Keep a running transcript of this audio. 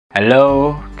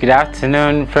Hello, good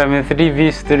afternoon, Premier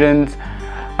 3V students.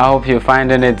 I hope you're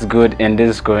finding it good in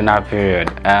this corona period.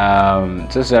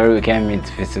 So sorry we can't meet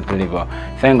physically, but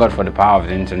thank God for the power of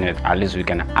the internet. At least we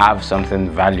can have something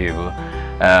valuable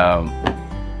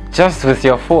just with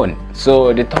your phone.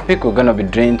 So the topic we're going to be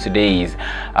doing today is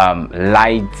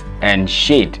light and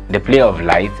shade, the play of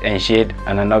light and shade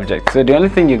on an object. So the only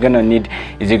thing you're going to need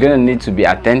is you're going to need to be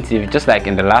attentive, just like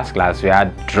in the last class we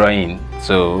had drawing.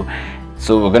 So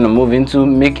we're going to move into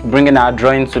bringing our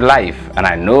drawing to life, and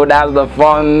I know that's the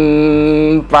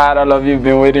fun part all of you've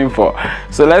been waiting for.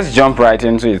 So let's jump right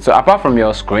into it. So apart from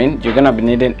your screen, you're going to be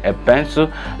needing a pencil,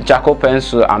 a charcoal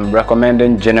pencil. I'm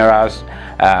recommending General's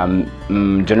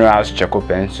charcoal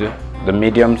pencil, the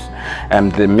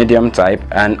medium type,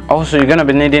 and also you're going to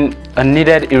be needing a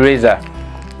kneaded eraser,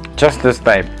 just this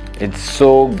type. It's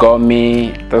so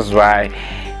gummy, that's why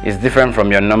it's different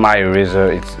from your normal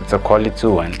eraser. It's a quality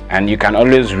one, and you can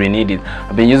always re-knead it.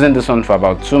 I've been using this one for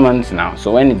about 2 months now,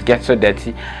 so when it gets so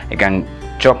dirty, you can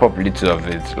chop up little of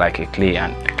it like a clay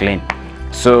and clean.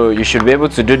 So you should be able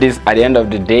to do this at the end of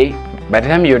the day. By the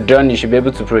time you're done, you should be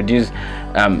able to produce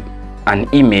an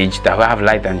image that will have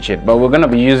light and shade. But we're going to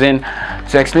be using,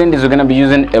 to explain this, we're going to be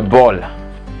using a ball.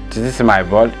 So this is my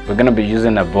ball. We're going to be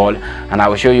using a ball, and I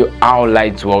will show you how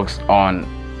light works on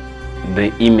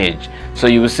the image. So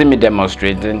you will see me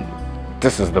demonstrating.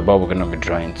 This is the ball we're going to be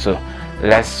drawing. So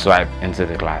let's swipe into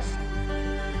the class.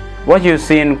 What you're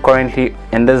seeing currently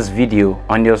in this video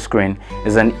on your screen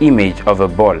is an image of a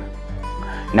ball.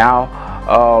 Now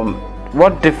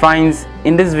what defines,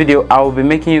 in this video I will be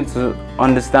making you to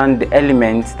understand the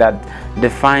elements that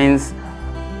defines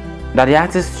that the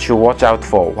artist should watch out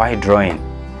for while drawing.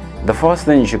 The first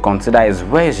thing you should consider is,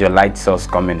 where is your light source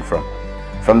coming from?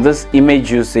 From this image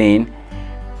you're seeing,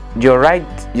 your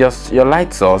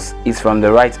light source is from the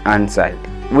right hand side,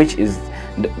 which is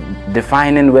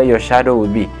defining where your shadow will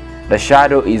be. The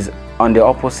shadow is on the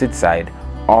opposite side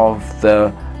of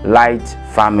the light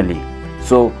family.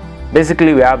 So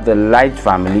basically we have the light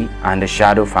family and the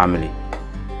shadow family.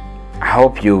 I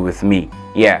hope you're with me.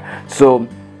 Yeah, so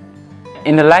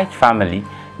in the light family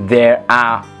there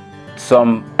are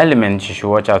some elements you should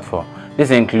watch out for.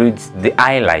 This includes the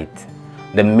highlight,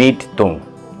 the mid-tone.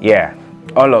 Yeah,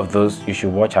 all of those you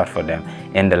should watch out for them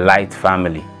in the light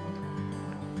family.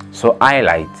 So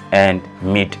highlight and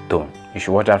mid-tone, you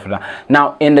should watch out for that.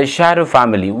 Now in the shadow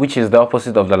family, which is the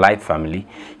opposite of the light family,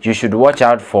 you should watch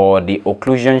out for the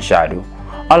occlusion shadow.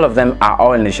 All of them are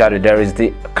all in the shadow. There is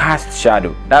the cast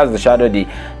shadow, that's the shadow, the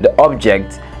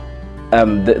object,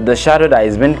 the shadow that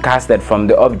is being casted from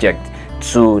the object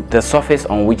to the surface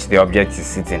on which the object is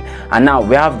sitting. And now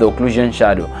we have the occlusion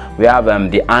shadow, we have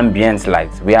the ambient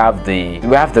light, we have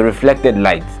the reflected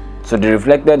light. So the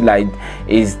reflected light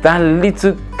is that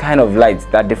little kind of light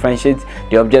that differentiates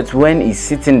the object when it's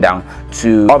sitting down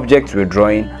to object we're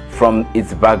drawing from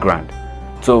its background.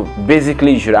 So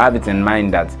basically you should have it in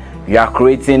mind that you are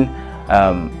creating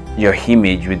your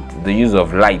image with the use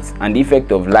of light, and the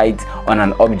effect of light on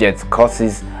an object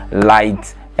causes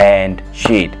light and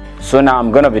shade. So now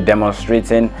I'm going to be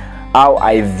demonstrating how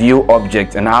I view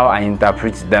objects and how I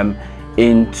interpret them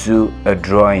into a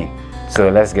drawing. So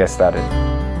let's get started.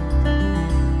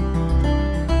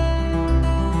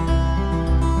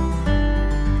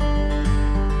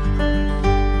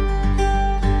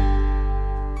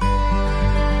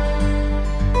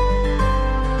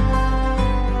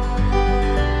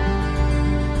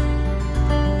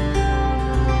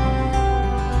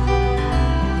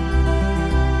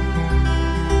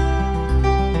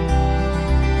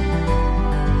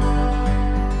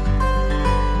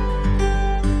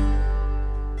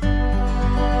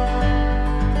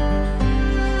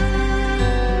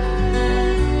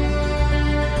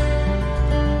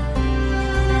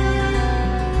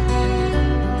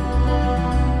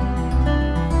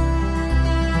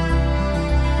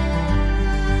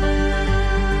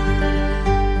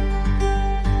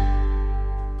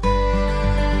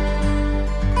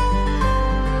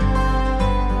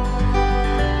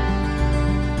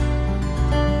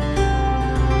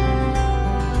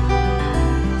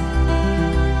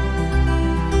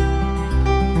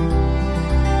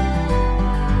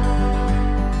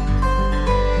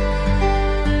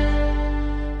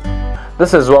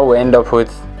 This is what we end up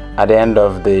with at the end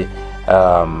of the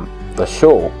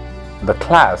show, the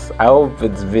class. I hope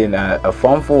it's been a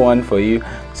funful one for you.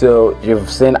 So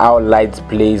you've seen how light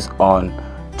plays on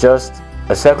just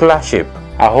a circular shape.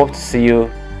 I hope to see you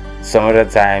some other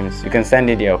times. You can send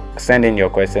in your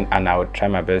question and I will try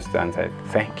my best to answer it.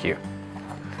 Thank you.